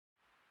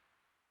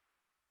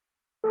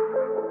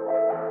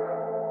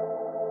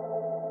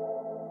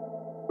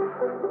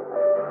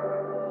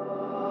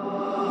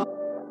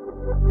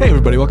Hey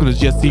everybody, welcome to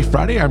GSC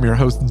Friday. I'm your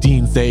host,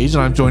 Dean Sage,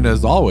 and I'm joined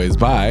as always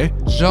by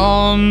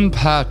John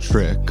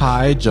Patrick.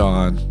 Hi,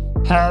 John.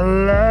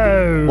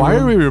 Hello. Why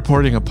are we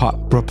recording a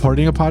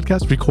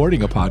podcast?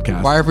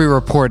 Why are we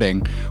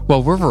reporting?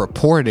 Well, we're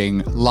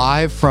reporting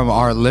live from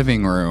our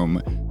living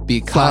room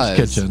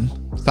because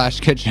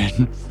Slash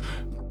kitchen.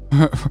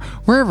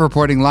 We're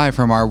reporting live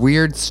from our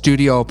weird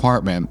studio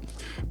apartment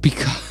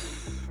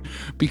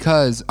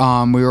because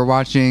we were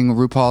watching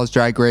RuPaul's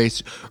Drag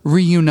Race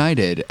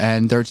Reunited,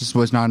 and there just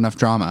was not enough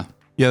drama.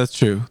 Yeah, that's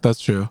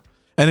true.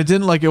 And it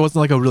wasn't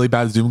like a really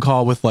bad Zoom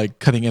call with like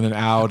cutting in and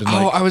out. And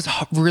I was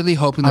really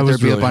hoping that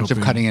there'd be a bunch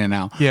of cutting in and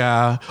out.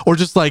 Yeah. Or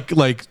just like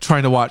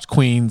trying to watch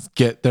queens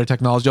get their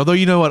technology. Although,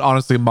 you know what?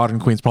 Honestly, modern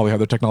queens probably have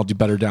their technology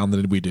better down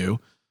than we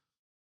do.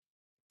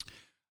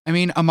 I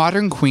mean, a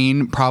modern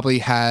queen probably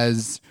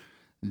has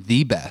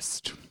the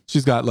best.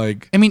 She's got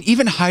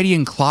even Heidi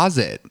in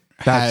Closet.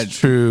 That's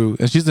true.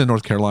 And she's in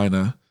North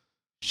Carolina.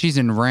 She's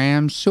in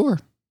Ram Sewer.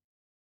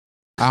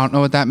 I don't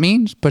know what that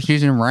means, but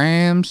she's in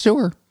Ram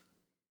Sewer.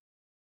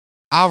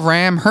 I'll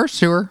ram her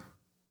sewer.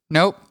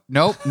 Nope.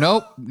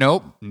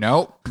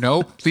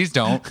 Please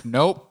don't.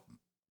 Nope.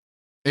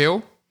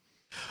 Ew.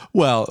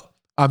 Well,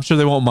 I'm sure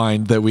they won't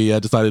mind that we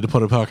decided to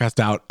put a podcast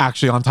out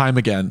actually on time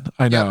again.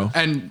 I know.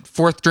 Yep. And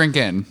fourth drink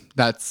in.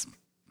 That's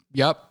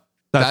where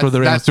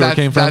the Ram Sewer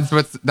came from?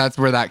 That's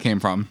where that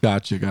came from.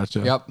 Gotcha.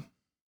 Yep.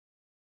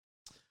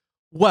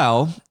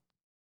 Well,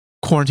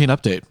 quarantine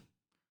update.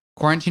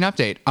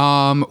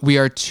 We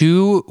are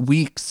 2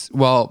 weeks.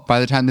 Well, by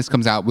the time this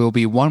comes out, we'll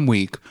be 1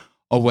 week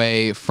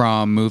away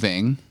from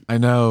moving. I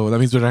know. That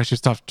means we'd actually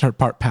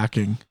start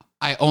packing.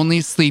 I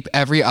only sleep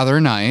every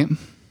other night.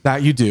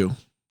 That you do.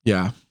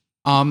 Yeah.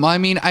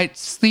 I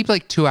sleep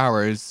like 2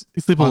 hours.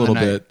 You sleep a little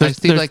bit. I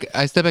sleep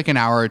like an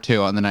hour or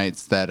two on the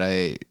nights that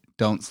I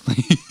don't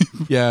sleep.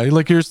 Yeah,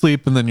 like you're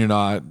asleep and then you're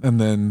not,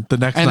 and then the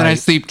next night, and then I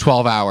sleep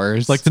 12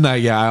 hours. Like tonight,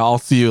 yeah, I'll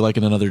see you like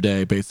in another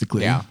day,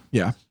 basically. Yeah.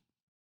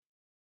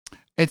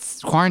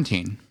 It's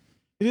quarantine.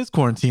 It is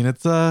quarantine.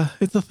 It's a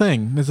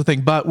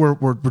thing. But we're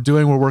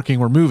working,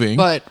 we're moving.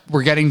 But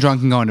we're getting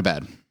drunk and going to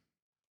bed.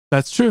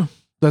 That's true.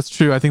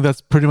 I think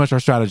that's pretty much our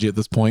strategy at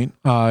this point.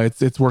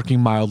 It's working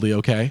mildly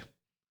okay.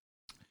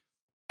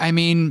 I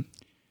mean,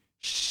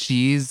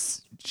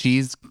 she's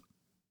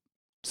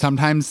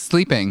sometimes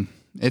sleeping.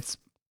 It's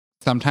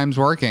sometimes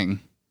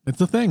working.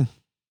 It's a thing.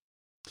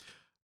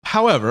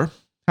 However,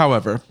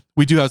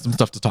 we do have some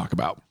stuff to talk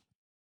about.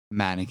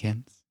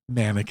 Mannequins.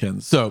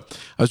 So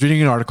I was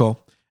reading an article,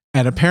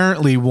 and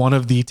apparently one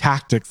of the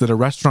tactics that a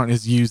restaurant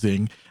is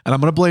using, and I'm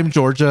going to blame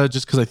Georgia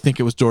just because I think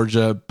it was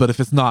Georgia, but if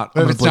it's not,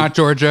 then we're not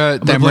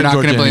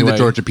going to blame the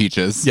Georgia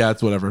peaches. Yeah,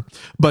 it's whatever.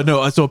 But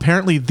no, so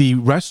apparently the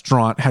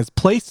restaurant has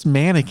placed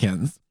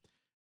mannequins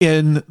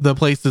in the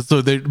places,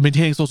 so they're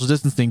maintaining social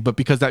distancing, but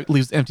because that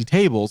leaves empty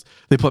tables,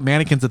 they put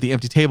mannequins at the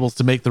empty tables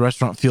to make the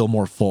restaurant feel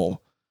more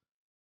full.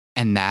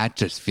 And that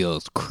just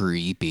feels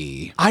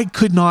creepy. I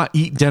could not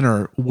eat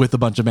dinner with a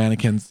bunch of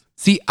mannequins.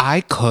 See, I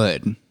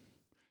could.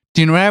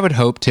 Do you know what I would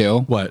hope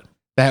too? What?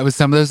 That it was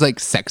some of those like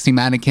sexy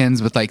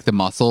mannequins with like the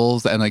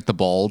muscles and like the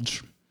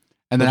bulge.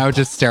 And then I would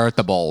just stare at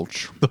the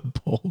bulge. The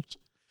bulge.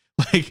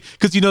 Like,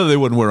 because you know they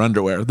wouldn't wear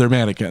underwear. They're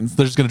mannequins.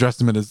 They're just going to dress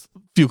them in as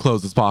few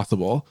clothes as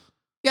possible.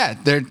 Yeah,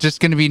 they're just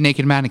going to be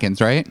naked mannequins,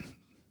 right?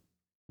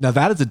 Now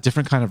that is a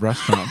different kind of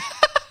restaurant.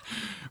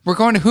 We're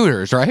going to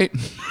Hooters, right?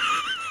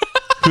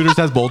 Hooters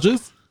has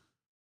bulges?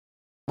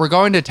 We're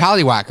going to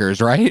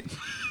Tallywhackers, right?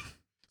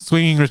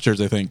 Swinging Richards,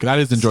 I think. That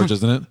is in Georgia,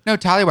 isn't it? No,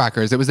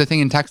 Tallywhackers. It was a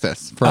thing in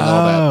Texas for a little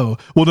bit. Oh.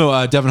 Well,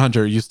 no, Devin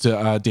Hunter used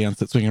to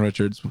dance at Swinging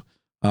Richards,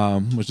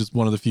 which is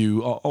one of the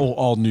few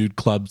all nude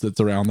clubs that's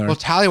around there. Well,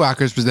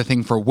 Tallywhackers was a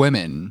thing for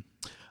women.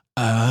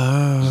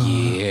 Oh.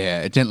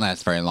 Yeah, it didn't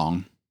last very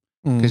long.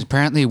 Because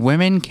apparently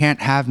women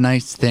can't have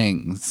nice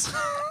things.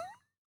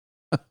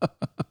 And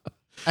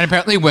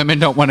apparently women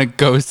don't want to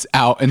go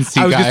out and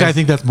see guys. I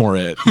think that's more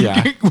it.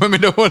 Yeah.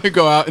 Women don't want to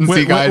go out and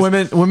see guys.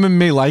 Women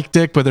may like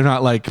dick, but they're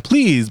not like,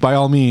 please, by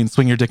all means,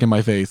 swing your dick in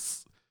my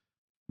face.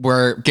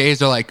 Where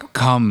gays are like,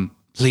 come,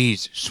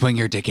 please, swing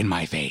your dick in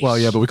my face. Well,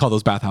 yeah, but we call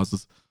those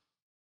bathhouses.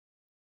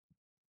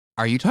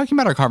 Are you talking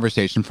about our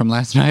conversation from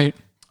last night?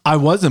 I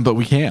wasn't, but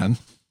we can.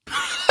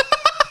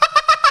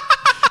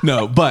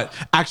 No, but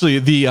actually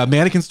the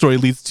mannequin story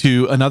leads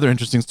to another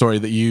interesting story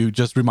that you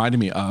just reminded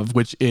me of,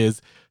 which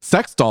is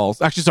sex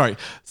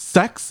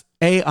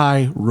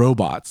AI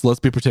robots. Let's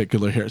be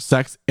particular here.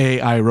 Sex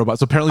AI robots.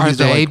 So apparently are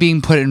they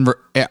being put in...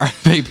 Are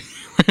they...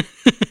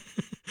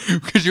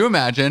 Could you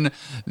imagine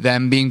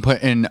them being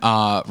put in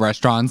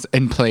restaurants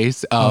in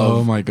place of...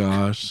 Oh my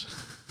gosh.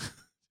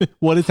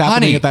 What is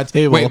happening at that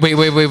table?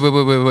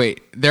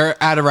 Wait.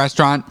 They're at a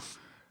restaurant.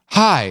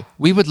 Hi,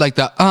 we would like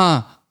the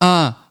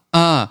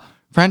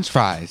French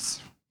fries.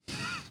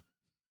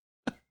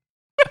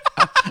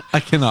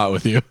 I cannot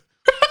with you.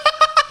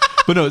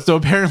 But no, so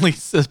apparently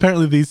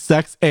these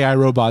sex AI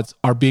robots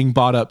are being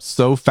bought up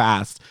so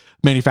fast,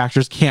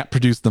 manufacturers can't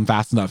produce them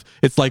fast enough.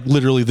 It's like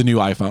literally the new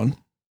iPhone.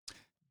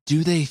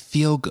 Do they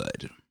feel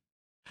good?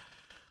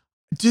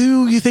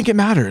 Do you think it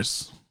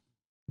matters?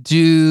 Do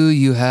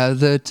you have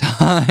the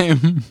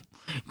time?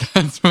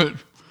 That's what.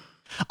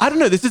 I don't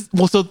know. This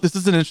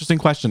is an interesting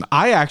question.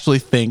 I actually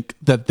think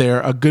that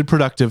they're a good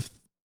productive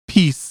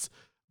piece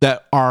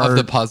that are Of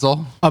the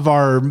puzzle? of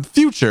our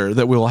future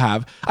that we will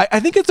have. I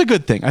think it's a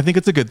good thing. I think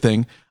it's a good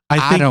thing.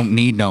 I don't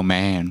need no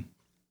man.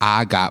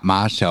 I got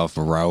myself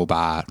a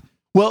robot.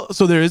 Well,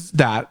 so there is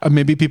that.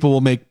 Maybe people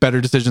will make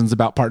better decisions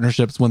about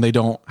partnerships when they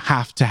don't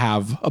have to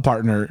have a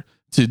partner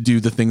to do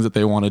the things that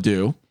they want to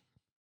do.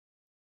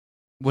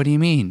 What do you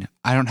mean?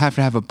 I don't have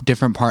to have a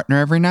different partner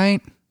every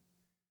night?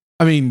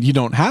 I mean, you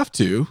don't have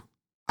to.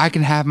 I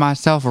can have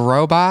myself a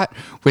robot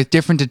with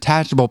different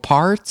detachable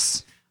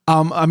parts?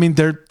 I mean,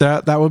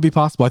 that would be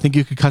possible. I think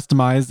you could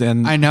customize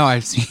and I know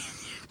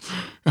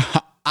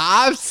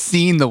I've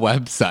seen the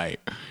website.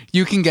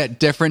 You can get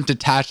different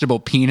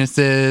detachable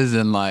penises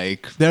and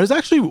like there's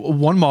actually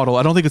one model.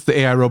 I don't think it's the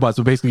AI robot.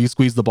 So basically you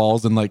squeeze the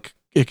balls and like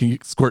it can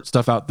squirt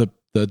stuff out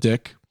the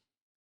dick.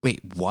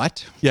 wait,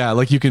 what? Yeah,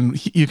 like you can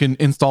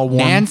install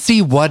warm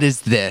Nancy, what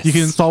is this? you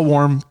can install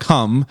warm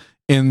cum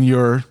in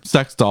your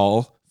sex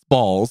doll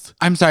balls.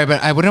 I'm sorry,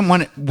 but I wouldn't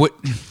want it. What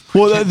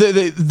Well,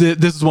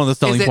 this is one of the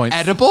selling is it points.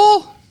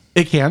 edible?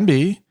 It can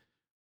be.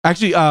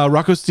 Actually,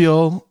 Rocco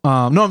Steel.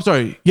 No, I'm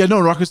sorry. Yeah, no,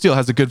 Rocco Steel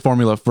has a good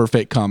formula for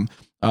fake cum.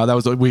 That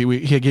was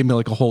he gave me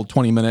like a whole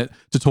 20-minute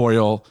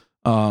tutorial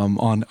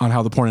on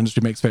how the porn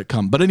industry makes fake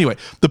cum. But anyway,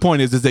 the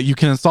point is that you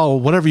can install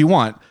whatever you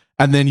want,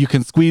 and then you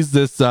can squeeze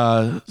this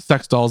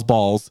sex doll's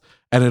balls,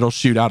 and it'll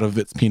shoot out of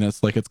its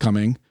penis like it's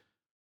coming.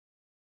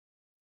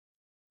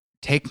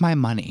 Take my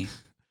money.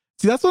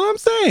 See, that's what I'm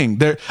saying.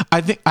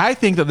 I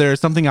think that there is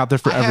something out there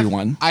for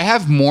everyone. I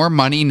have more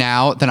money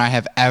now than I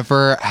have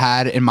ever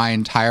had in my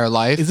entire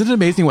life. Isn't it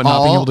amazing what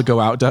not being able to go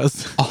out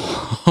does?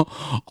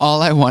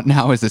 All I want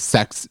now is a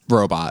sex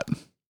robot.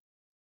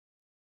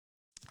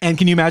 And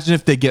can you imagine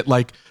if they get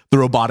like the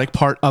robotic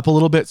part up a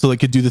little bit so they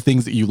could do the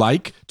things that you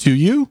like to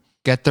you?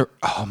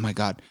 Oh my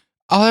God.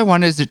 All I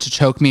want is it to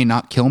choke me and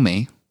not kill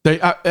me.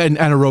 And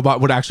a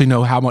robot would actually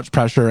know how much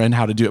pressure and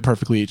how to do it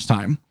perfectly each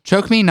time.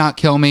 Choke me, not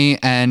kill me,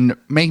 and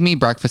make me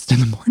breakfast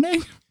in the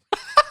morning.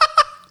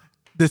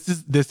 This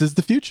is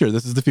the future.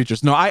 This is the future.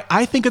 So no,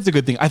 I think it's a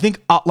good thing. I think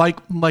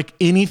like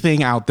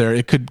anything out there,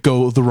 it could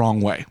go the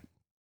wrong way.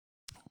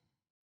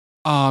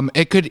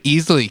 It could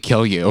easily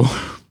kill you.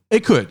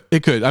 It could.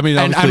 I mean,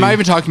 and I'm not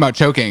even talking about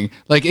choking.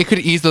 Like it could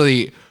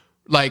easily,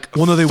 like,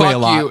 well, no, they weigh a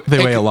lot. You.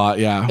 They weigh a lot.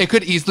 Yeah, it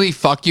could easily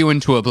fuck you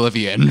into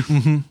oblivion.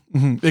 Mm-hmm,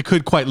 mm-hmm. It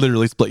could quite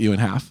literally split you in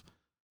half.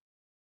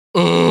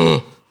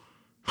 Ugh.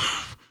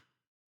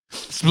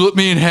 Split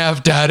me in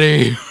half,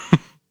 daddy.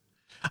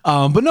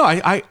 But no,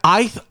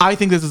 I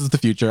think this is the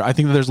future. I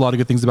think that there's a lot of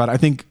good things about it. I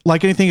think,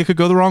 like anything, it could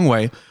go the wrong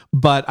way,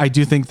 but I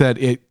do think that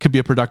it could be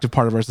a productive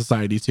part of our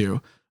society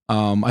too.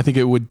 I think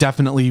it would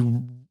definitely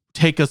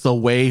take us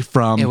away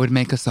from. It would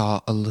make us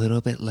all a little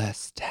bit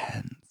less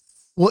tense.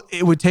 Well,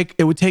 it would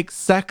take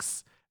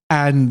sex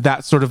and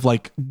that sort of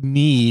like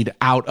need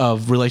out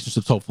of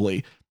relationships.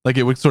 Hopefully, like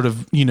it would sort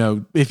of,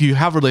 if you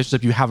have a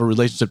relationship, you have a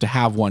relationship to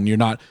have one. You're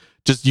not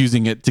just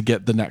using it to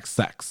get the next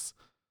sex.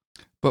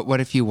 But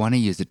what if you want to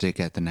use it to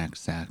get the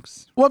next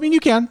sex? Well, I mean, you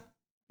can.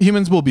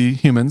 Humans will be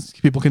humans.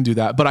 People can do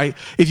that. But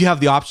if you have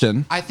the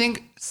option, I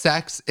think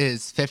sex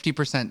is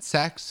 50%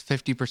 sex,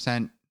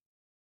 50%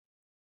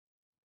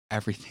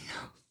 everything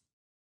else.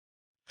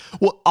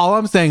 Well, all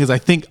I'm saying is I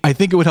think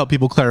it would help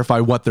people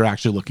clarify what they're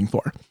actually looking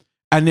for.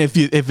 And if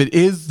it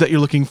is that you're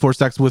looking for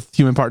sex with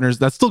human partners,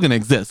 that's still going to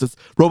exist.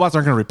 Robots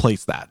aren't going to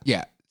replace that.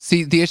 Yeah.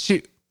 See, the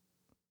issue.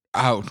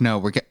 Oh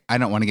no, I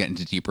don't want to get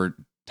into deeper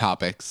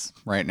topics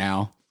right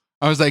now.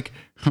 I was like,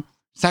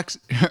 sex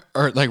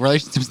or like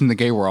relationships in the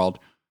gay world,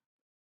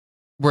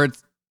 where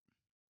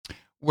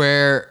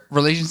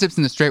relationships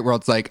in the straight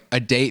world, it's like a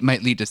date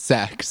might lead to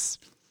sex.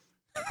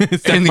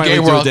 In the gay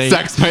world,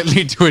 sex might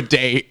lead to a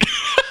date.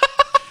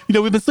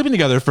 We've been sleeping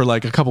together for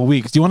like a couple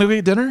weeks. Do you want to go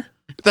eat dinner?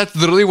 That's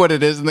literally what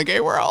it is in the gay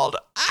world.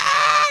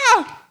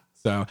 Ah!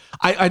 So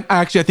I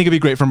think it'd be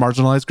great for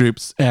marginalized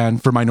groups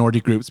and for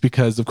minority groups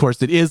because, of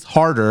course, it is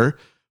harder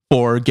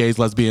for gays,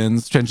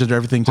 lesbians, transgender,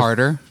 everything.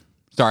 Harder?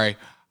 Sorry.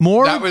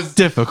 More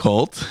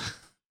difficult.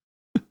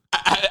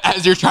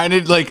 As you're trying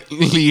to like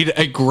lead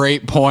a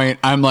great point,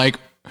 I'm like,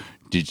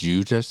 did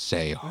you just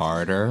say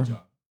harder?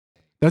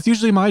 That's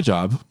usually my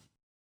job.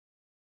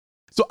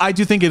 So I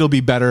do think it'll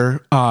be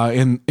better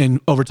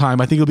in over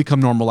time. I think it'll become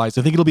normalized.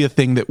 I think it'll be a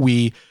thing that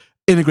we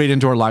integrate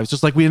into our lives,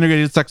 just like we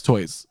integrated sex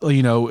toys. Years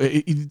ago,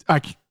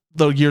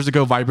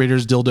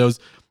 vibrators, dildos.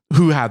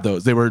 Who had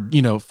those? They were,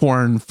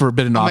 foreign,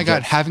 forbidden objects. Oh my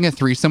God, having a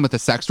threesome with a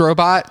sex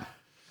robot?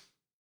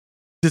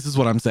 This is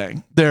what I'm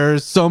saying.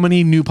 There's so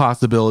many new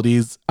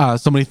possibilities,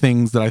 so many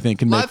things that I think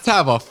can make. Let's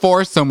have a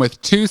foursome with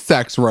 2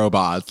 sex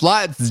robots.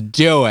 Let's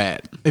do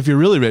it. If you're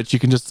really rich, you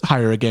can just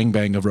hire a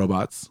gangbang of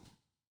robots.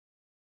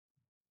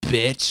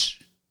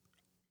 Bitch,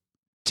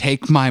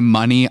 take my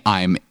money.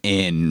 I'm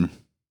in.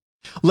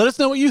 Let us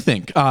know what you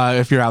think.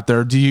 If you're out there,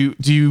 would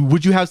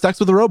you have sex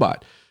with a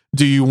robot?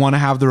 Do you want to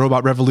have the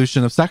robot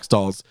revolution of sex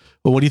dolls?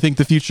 Well, what do you think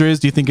the future is?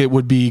 Do you think it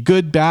would be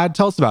good, bad?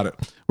 Tell us about it.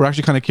 We're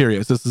actually kind of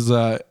curious. This is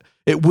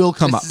it will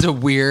come up. This is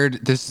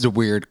a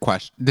weird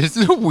question. This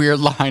is a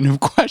weird line of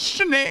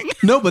questioning.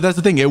 No, but that's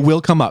the thing. It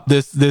will come up.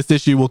 This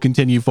issue will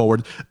continue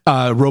forward.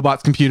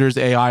 Robots, computers,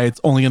 AI.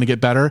 It's only going to get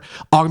better.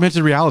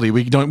 Augmented reality.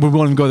 We won't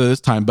even go there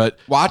this time. But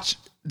watch.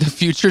 The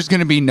future's going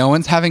to be no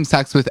one's having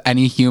sex with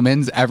any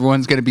humans.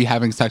 Everyone's going to be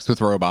having sex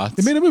with robots.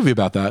 They made a movie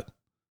about that.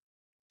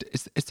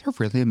 Is there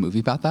really a movie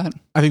about that?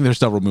 I think there's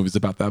several movies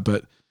about that,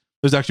 but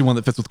there's actually one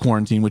that fits with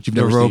quarantine, which you've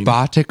never seen. The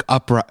robotic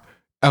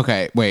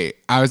Okay, wait.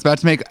 I was about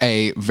to make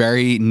a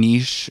very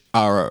niche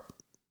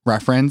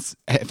reference.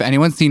 If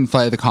anyone's seen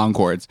Flight of the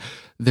Conchords,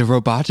 the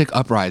robotic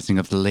uprising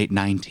of the late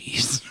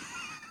 90s.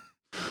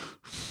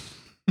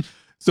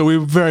 So we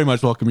very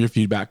much welcome your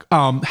feedback.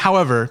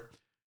 However,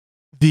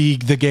 the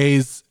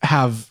gays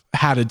have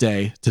had a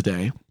day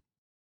today.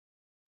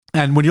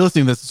 And when you're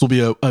listening to this will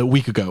be a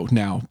week ago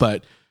now,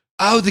 but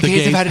the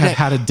gays have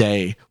had a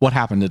day. What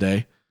happened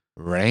today?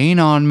 Rain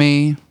on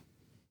me.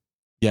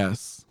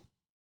 Yes.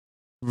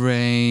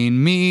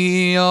 Rain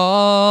me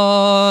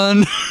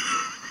on.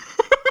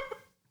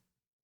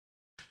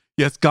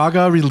 Yes,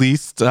 Gaga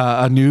released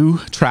a new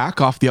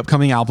track off the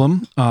upcoming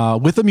album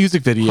with a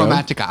music video.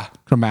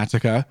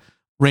 Chromatica.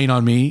 Rain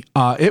on Me.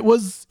 It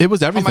was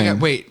everything. Oh my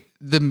God, wait.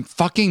 The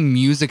fucking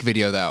music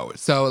video though.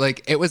 So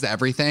like it was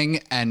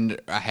everything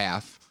and a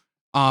half.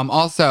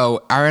 Also,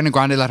 Ariana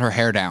Grande let her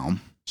hair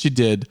down. She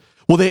did.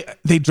 Well,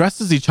 they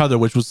dressed as each other,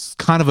 which was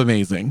kind of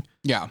amazing.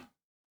 Yeah.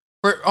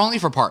 Only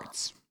for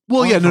parts.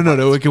 Well, yeah,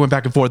 no. It went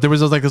back and forth. There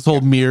was like this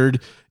whole mirrored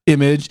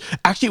image.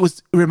 Actually,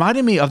 it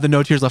reminded me of the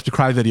No Tears Left to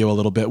Cry video a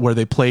little bit, where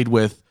they played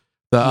with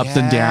the ups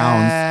and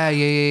downs.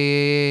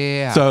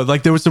 Yeah. So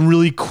like there were some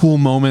really cool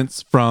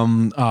moments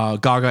from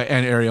Gaga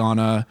and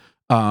Ariana.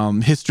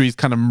 Histories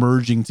kind of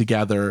merging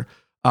together.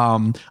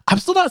 I'm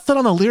still not set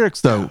on the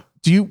lyrics though.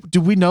 Do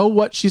we know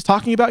what she's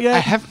talking about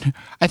yet?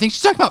 I think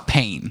she's talking about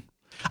pain.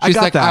 She's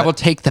like, I will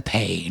take the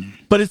pain.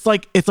 But it's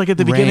like at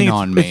the beginning,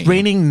 it's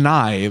raining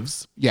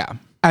knives. Yeah.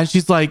 And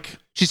she's trying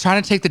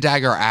to take the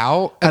dagger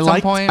out at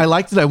some point. I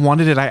liked it. I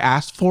wanted it. I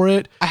asked for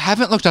it. I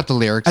haven't looked up the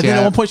lyrics yet. And then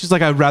at one point she's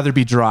like, I'd rather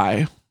be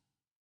dry.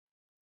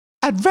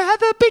 I'd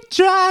rather be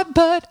dry,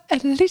 but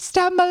at least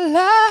I'm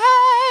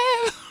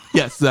alive.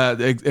 Yes,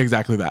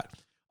 exactly that.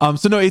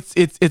 So no, it's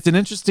an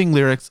interesting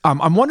lyrics.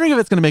 I'm wondering if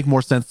it's going to make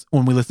more sense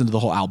when we listen to the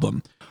whole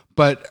album.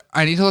 But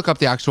I need to look up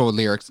the actual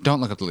lyrics.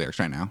 Don't look up the lyrics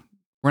right now.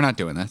 We're not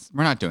doing this.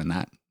 We're not doing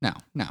that. No.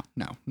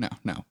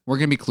 We're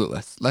going to be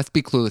clueless. Let's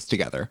be clueless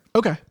together.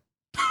 Okay.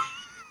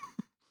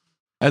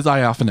 As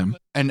I often am.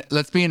 And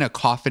let's be in a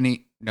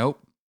cacophony.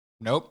 Nope,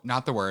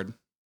 not the word.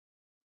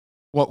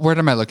 What word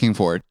am I looking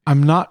for?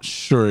 I'm not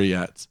sure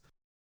yet.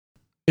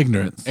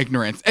 Ignorance.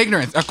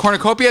 A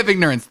cornucopia of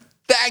ignorance.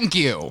 Thank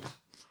you.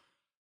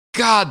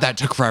 God, that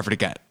took forever to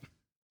get.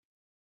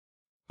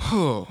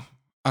 Whew.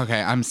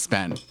 Okay, I'm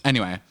spent.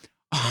 Anyway.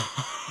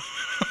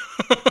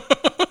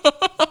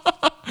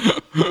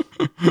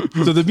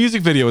 So the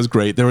music video was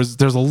great. There's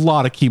a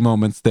lot of key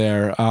moments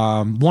there.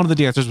 One of the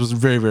dancers was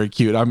very, very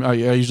cute. I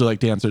usually like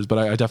dancers, but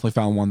I definitely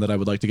found one that I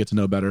would like to get to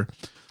know better.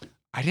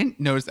 I didn't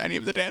notice any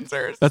of the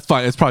dancers. That's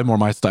fine. It's probably more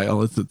my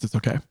style. It's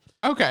okay.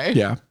 Okay.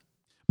 Yeah.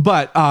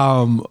 But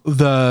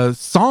the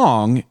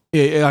song,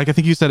 like I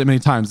think you said it many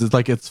times, it's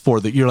like it's for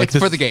the gays. It's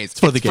for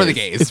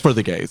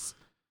the gays.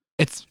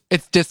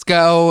 It's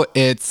disco.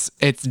 It's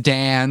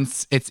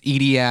dance. It's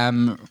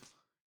EDM.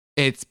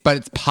 But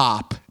it's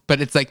pop. But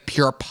it's like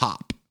pure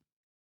pop.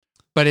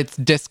 But it's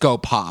disco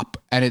pop,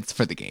 and it's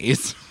for the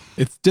gays.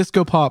 It's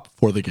disco pop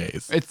for the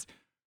gays.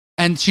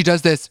 And she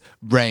does this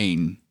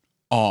rain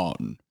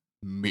on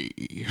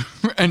me,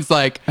 and it's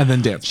like, and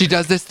then dance. She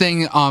does this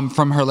thing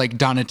from her like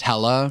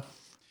Donatella,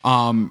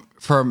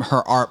 from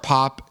her art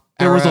pop.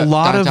 There was a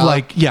lot of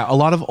a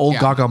lot of old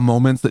Gaga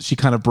moments that she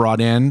kind of brought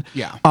in.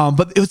 Yeah.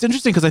 But it was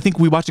interesting because I think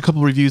we watched a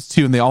couple of reviews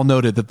too, and they all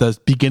noted that the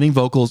beginning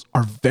vocals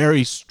are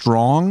very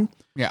strong.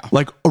 Yeah.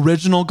 Like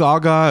original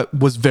Gaga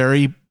was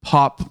very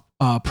pop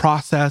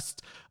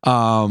processed.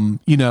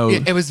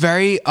 It was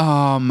very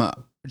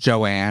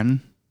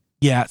Joanne.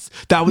 Yes.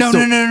 That was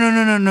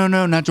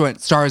No, not Joanne.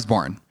 Star is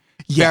Born.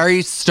 Yeah.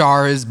 Very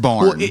Star is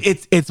Born. Well,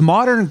 it's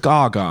modern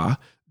Gaga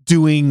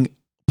doing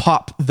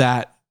pop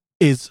that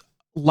is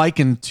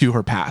likened to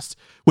her past,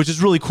 which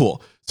is really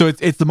cool. So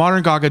it's the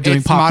modern Gaga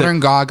doing pop. Modern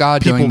Gaga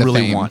doing the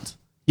really fame. Want.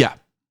 Yeah.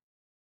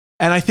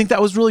 And I think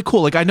that was really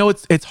cool. Like I know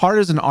it's hard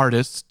as an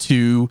artist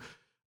to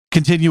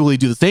continually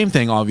do the same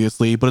thing,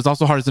 obviously, but it's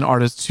also hard as an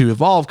artist to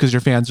evolve because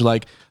your fans are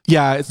like,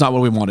 yeah, it's not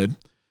what we wanted.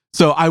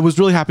 So I was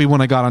really happy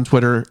when I got on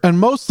Twitter and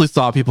mostly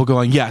saw people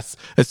going, yes,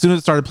 as soon as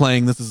it started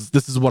playing, this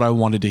is what I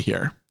wanted to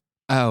hear.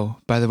 Oh,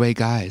 by the way,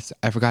 guys,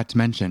 I forgot to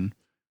mention.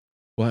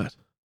 What?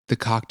 The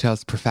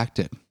cocktail's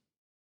perfected.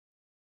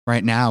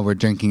 Right now, we're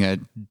drinking a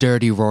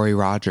Dirty Roy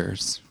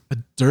Rogers.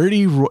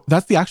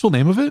 That's the actual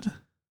name of it?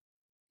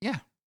 Yeah.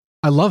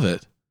 I love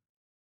it.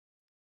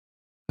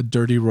 A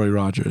Dirty Roy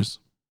Rogers.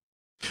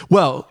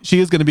 Well, she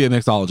is going to be a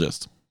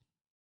mixologist.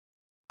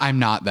 I'm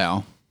not,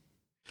 though.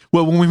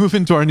 Well, when we move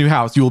into our new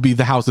house, you will be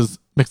the house's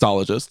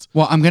mixologist.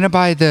 Well, I'm gonna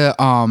buy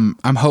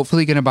I'm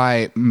hopefully gonna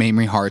buy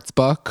Mamrie Hart's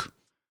book.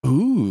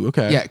 Ooh,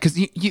 okay. Yeah, because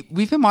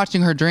we've been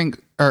watching her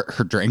drink or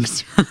her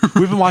drinks.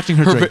 We've been watching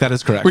her drink. That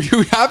is correct.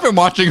 We have been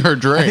watching her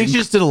drink. I think she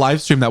just did a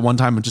live stream that one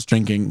time of just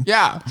drinking.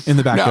 Yeah, in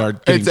the backyard.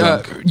 No, getting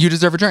drunk. You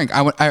deserve a drink.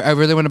 I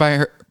really want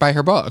to buy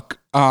her book.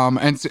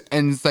 And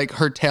it's like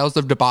her tales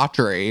of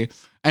debauchery,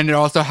 and it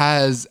also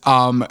has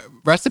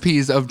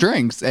recipes of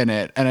drinks in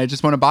it. And I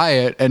just want to buy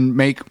it and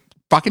make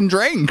fucking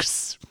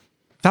drinks.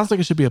 Sounds like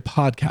it should be a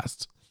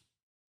podcast.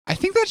 I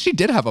think that she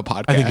did have a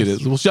podcast. I think it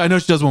is. Well, I know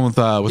she does one with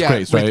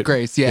Grace, right? With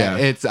Grace, yeah.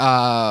 It's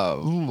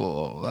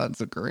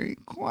that's a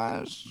great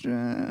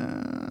question.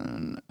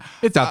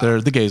 It's out there.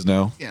 The gays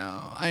know.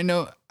 Yeah, I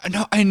know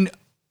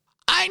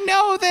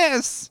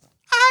this.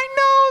 I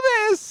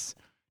know this.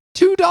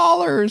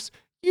 $2.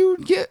 You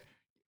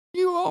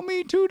owe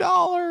me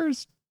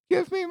 $2.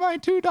 Give me my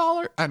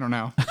 $2. I don't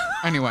know.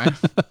 Anyway.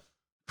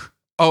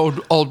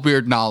 old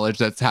weird knowledge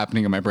that's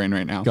happening in my brain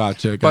right now.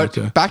 Gotcha.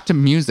 But back to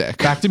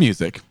music.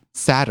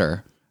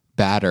 Sadder,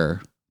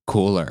 badder,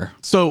 cooler.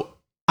 So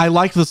I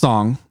liked the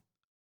song.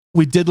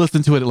 We did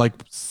listen to it at like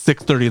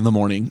 6:30 in the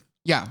morning.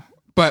 Yeah,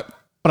 but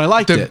I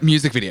liked the it.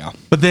 music video.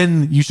 But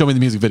then you showed me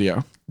the music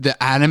video.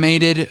 The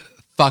animated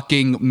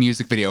fucking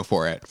music video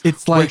for it.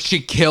 It's like where she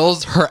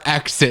kills her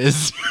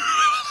exes.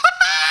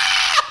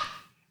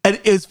 And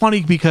it's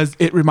funny because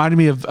it reminded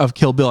me of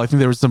Kill Bill. I think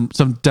there was some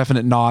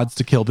definite nods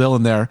to Kill Bill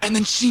in there. And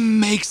then she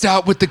makes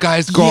out with the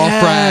guy's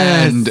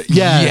girlfriend. Yes.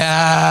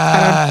 Yes.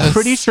 And I'm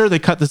pretty sure they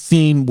cut the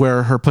scene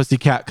where her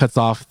pussycat cuts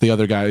off the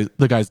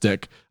guy's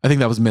dick. I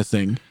think that was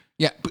missing.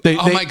 Yeah.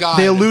 My God.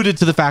 They alluded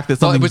to the fact that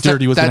something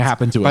dirty was going to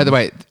happen to him. By the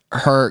way,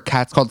 her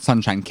cat's called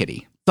Sunshine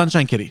Kitty.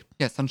 Sunshine Kitty.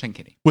 Yeah, Sunshine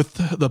Kitty. With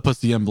the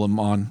pussy emblem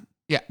on.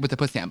 Yeah, with the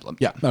pussy emblem.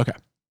 Yeah, okay.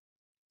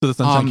 So the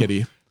Sunshine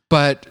Kitty.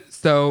 But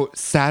so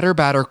Sadder,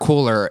 Badder,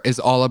 Cooler is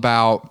all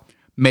about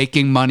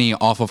making money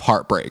off of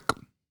heartbreak.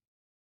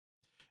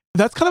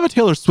 That's kind of a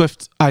Taylor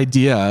Swift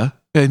idea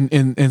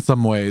in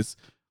some ways.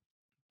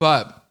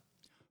 But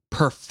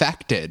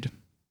perfected.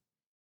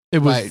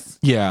 It was,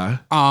 yeah.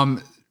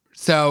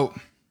 So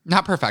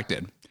not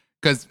perfected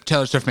because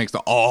Taylor Swift makes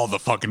all the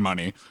fucking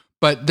money.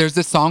 But there's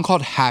this song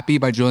called Happy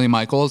by Julia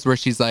Michaels where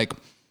she's like,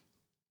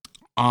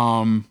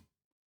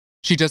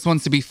 she just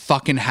wants to be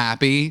fucking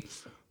happy.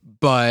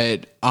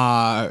 But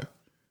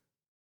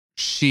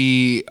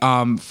she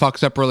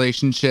fucks up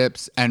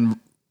relationships and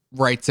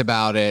writes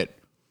about it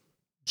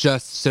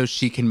just so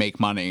she can make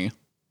money.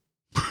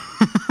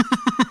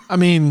 I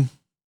mean,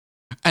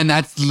 and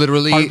that's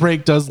literally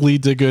heartbreak does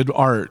lead to good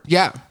art.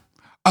 Yeah.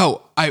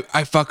 Oh,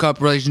 I fuck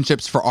up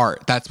relationships for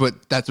art. That's what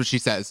she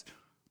says.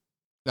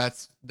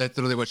 That's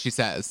literally what she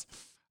says.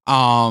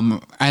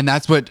 And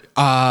that's what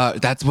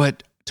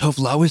Tove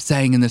Lo is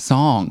saying in the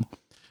song.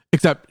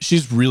 Except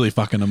she's really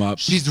fucking him up.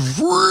 She's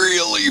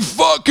really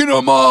fucking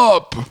him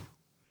up.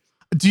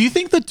 Do you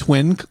think the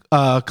twin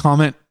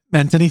comment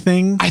meant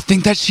anything? I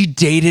think that she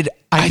dated.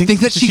 I think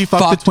that she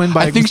fucked a twin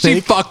by mistake.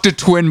 she fucked a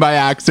twin by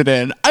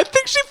accident. I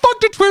think she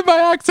fucked a twin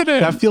by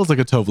accident. That feels like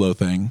a Tove Lo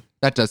thing.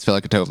 That does feel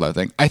like a Tove Lo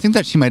thing. I think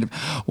that she might have.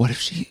 What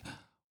if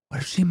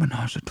she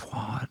menage a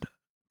trois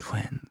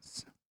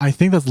twins? I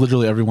think that's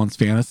literally everyone's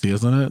fantasy,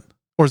 isn't it?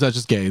 Or is that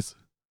just gays?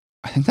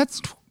 I think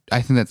that's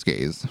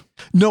gays.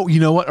 No, you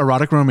know what?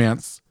 Erotic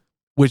romance,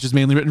 which is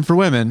mainly written for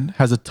women,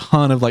 has a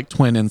ton of like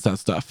twin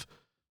incest stuff.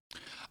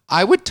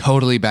 I would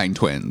totally bang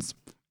twins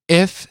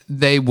if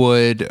they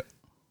would.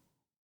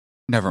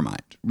 Never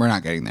mind. We're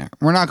not getting there.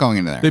 We're not going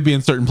into there. They'd be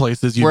in certain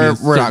places. We're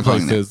not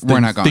going there. We're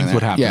not going things there.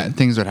 Would happen. Yeah,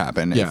 things would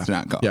happen. Yeah. It's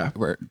not going. Yeah.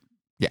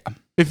 Yeah.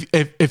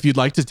 If you'd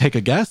like to take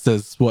a guess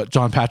as what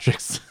John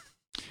Patrick's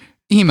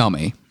email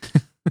me.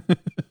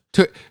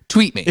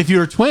 Tweet me. If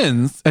you're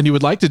twins and you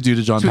would like to do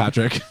to John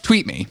Patrick,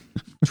 tweet me.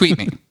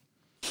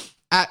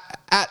 at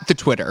the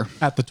Twitter.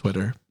 At the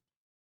Twitter.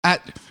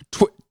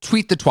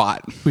 Tweet the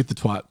twat. Tweet the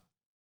twat.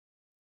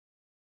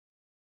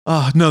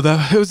 Oh no,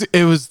 this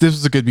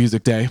was a good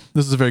music day.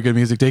 This is a very good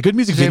music day. Good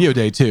music video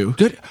day too.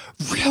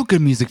 Real good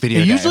music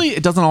video day. Usually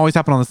it doesn't always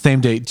happen on the same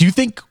day. Do you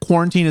think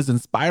quarantine is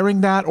inspiring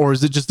that, or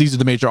is it just these are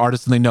the major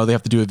artists and they know they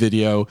have to do a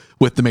video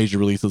with the major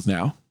releases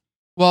now?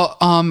 Well,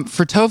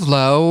 for Tove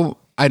Lo,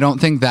 I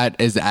don't think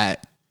that is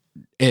at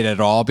it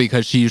at all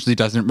because she usually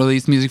doesn't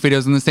release music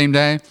videos on the same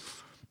day.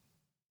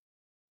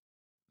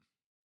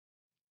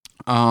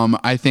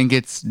 I think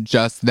it's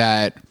just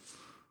that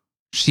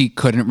she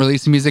couldn't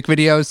release a music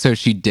video, so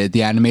she did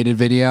the animated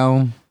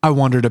video. I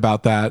wondered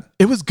about that.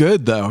 It was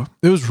good though.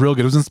 It was real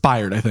good. It was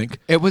inspired, I think.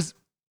 It was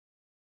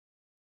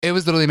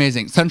literally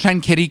amazing.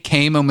 Sunshine Kitty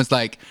came and was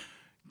like,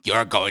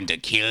 "You're going to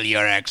kill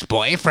your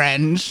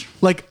ex-boyfriend."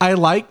 Like, I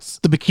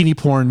liked the bikini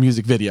porn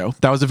music video.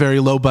 That was a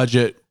very low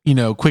budget,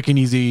 quick and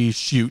easy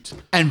shoot.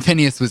 And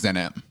Phineas was in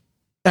it.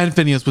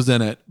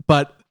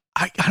 But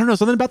I don't know,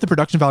 something about the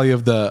production value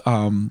of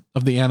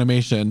the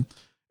animation.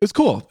 It was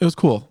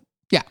cool.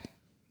 Yeah.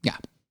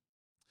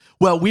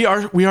 Well, we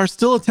are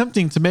still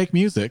attempting to make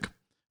music.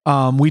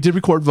 We did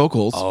record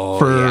vocals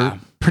for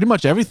pretty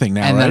much everything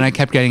now. And right? then I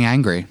kept getting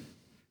angry.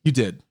 You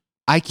did.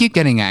 I keep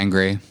getting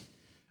angry.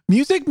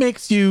 Music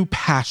makes you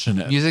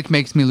passionate. Music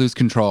makes me lose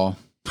control.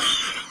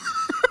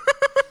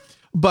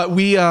 But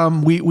we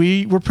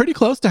were pretty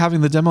close to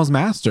having the demos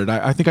mastered.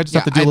 I think I just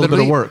have to do a little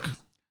bit of work.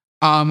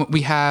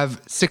 We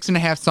have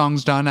 6.5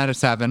 songs done out of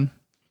 7.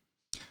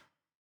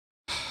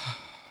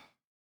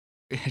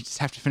 I just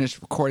have to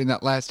finish recording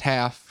that last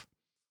half.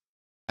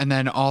 And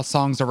then all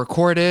songs are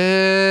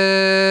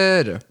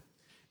recorded.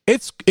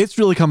 It's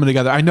really coming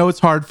together. I know it's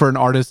hard for an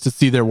artist to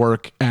see their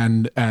work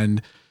and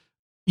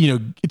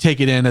take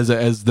it in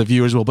as the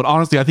viewers will. But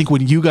honestly, I think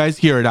when you guys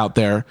hear it out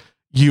there,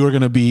 you are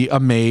going to be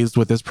amazed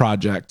with this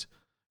project.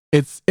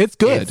 It's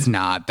good. It's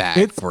not that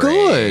It's great.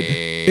 good.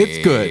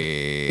 It's good.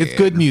 It's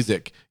good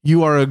music.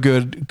 You are a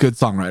good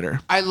songwriter.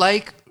 I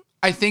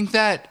think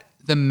that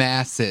the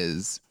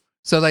masses,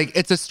 so like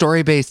it's a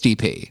story-based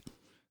EP.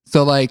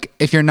 So like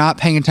if you're not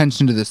paying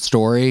attention to the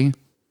story,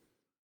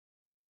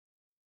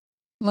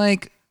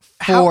 like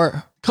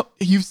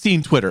you've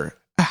seen Twitter.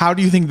 How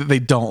do you think that they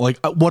don't like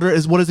what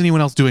is anyone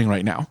else doing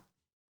right now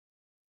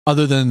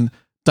other than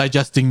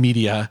digesting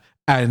media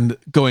and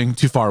going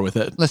too far with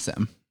it?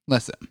 Listen.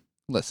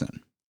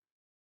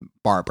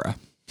 Barbara.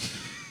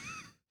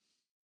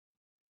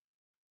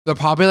 They're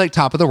probably like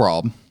top of the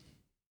world.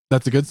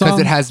 That's a good song. Because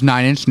it has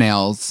 9 Inch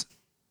Nails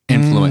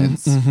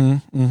influence.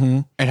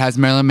 It has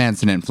Marilyn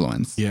Manson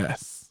influence.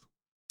 Yes.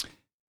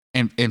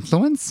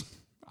 Influence?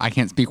 I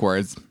can't speak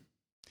words.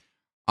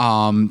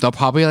 They'll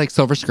probably like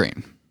Silver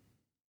Screen.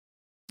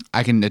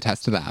 I can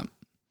attest to that.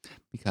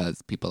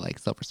 Because people like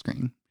Silver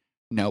Screen.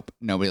 Nope,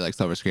 nobody likes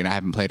Silver Screen. I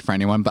haven't played for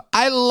anyone, but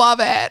I love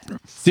it.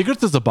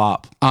 Secrets is a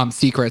bop.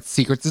 Secrets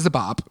is a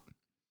bop.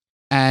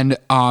 And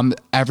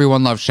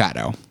everyone loves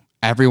Shadow.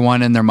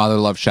 Everyone and their mother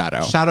loves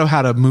Shadow. Shadow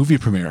had a movie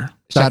premiere.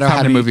 Shadow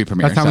had a movie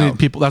premiere.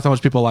 That's how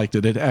much people liked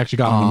it. It actually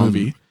got on a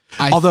movie.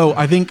 Although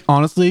I think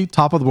honestly,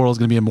 Top of the World is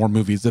going to be in more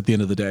movies at the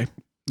end of the day.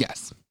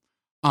 Yes.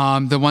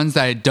 The ones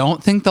that I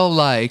don't think they'll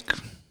like.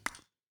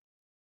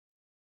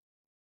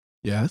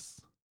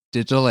 Yes.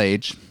 Digital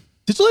Age.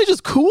 Digital Age is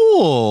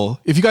cool.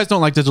 If you guys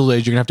don't like Digital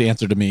Age, you're gonna have to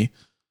answer to me.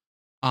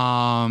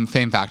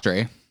 Fame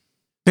Factory.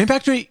 Fame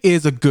Factory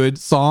is a good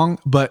song,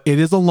 but it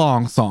is a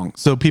long song,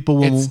 so people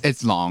will.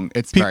 It's long.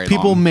 It's very long.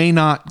 People may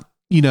not,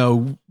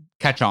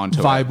 catch on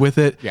to vibe with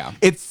it. Yeah.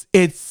 It's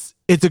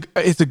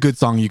a good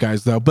song, you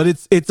guys, though. But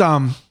it's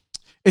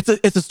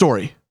a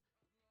story.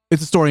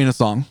 It's a story in a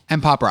song.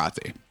 And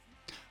Paparazzi.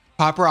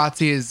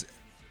 Paparazzi is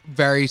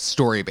very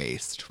story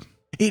based.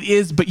 It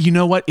is, but you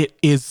know what? It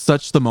is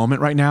such the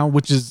moment right now,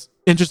 which is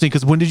interesting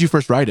because when did you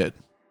first write it?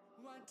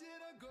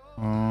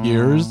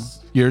 Years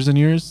and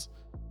years.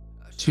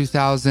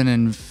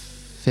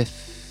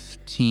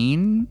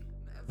 2015.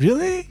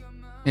 Really?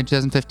 In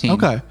 2015.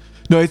 Okay.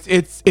 No,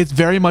 it's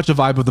very much a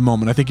vibe of the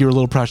moment. I think you were a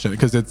little prescient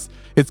because it's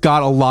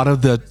got a lot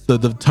of the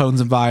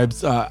tones and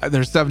vibes.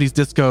 There's 70s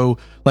disco,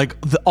 like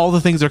all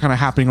the things that are kind of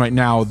happening right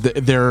now.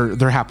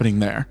 They're happening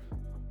there.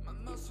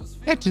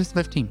 Yeah,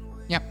 2015.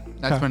 Yep,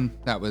 that's when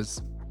that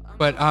was.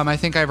 But I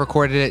think I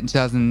recorded it in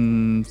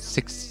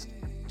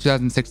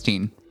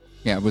 2016.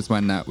 Yeah, it was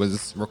when that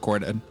was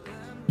recorded.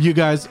 You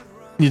guys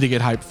need to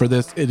get hyped for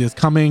this. It is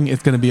coming.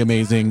 It's going to be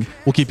amazing.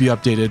 We'll keep you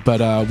updated,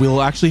 but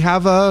we'll actually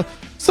have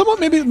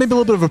maybe a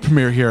little bit of a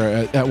premiere here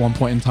at one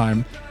point in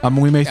time.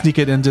 We may sneak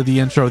it into the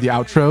intro, the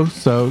outro.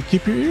 So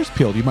keep your ears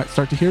peeled. You might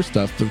start to hear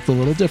stuff that's a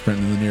little different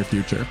in the near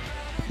future.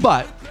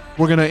 But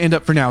we're going to end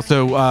up for now.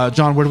 So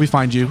John, where do we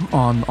find you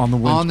on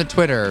the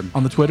Twitter?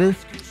 On the Twitter?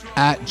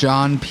 At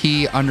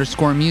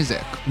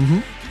JohnP_music.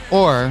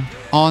 Or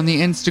on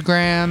the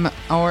Instagram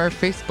or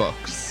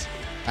Facebooks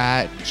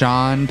at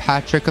John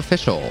Patrick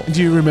Official.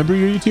 Do you remember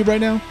your YouTube right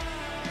now?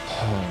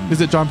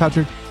 Is it John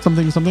Patrick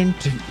something?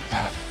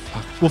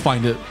 We'll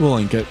find it. We'll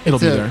link it. It'll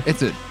be there.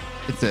 It's a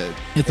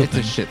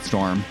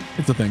shitstorm.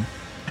 It's a thing.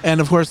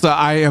 And of course,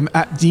 I am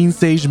at Dean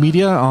Sage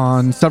Media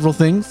on several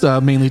things,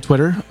 mainly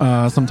Twitter,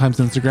 sometimes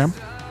Instagram.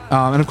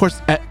 And of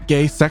course, at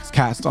Gay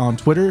Sexcast on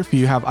Twitter. If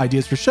you have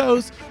ideas for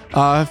shows,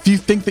 if you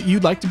think that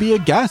you'd like to be a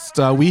guest,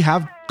 we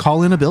have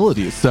call-in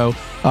abilities. So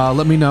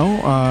let me know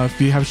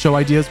if you have show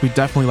ideas. We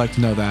definitely like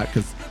to know that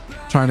because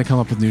trying to come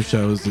up with new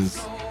shows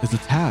is a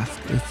task.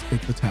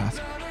 It's a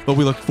task. But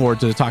we look forward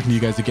to talking to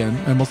you guys again,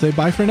 and we'll say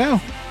bye for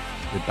now.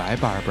 Goodbye,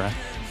 Barbara.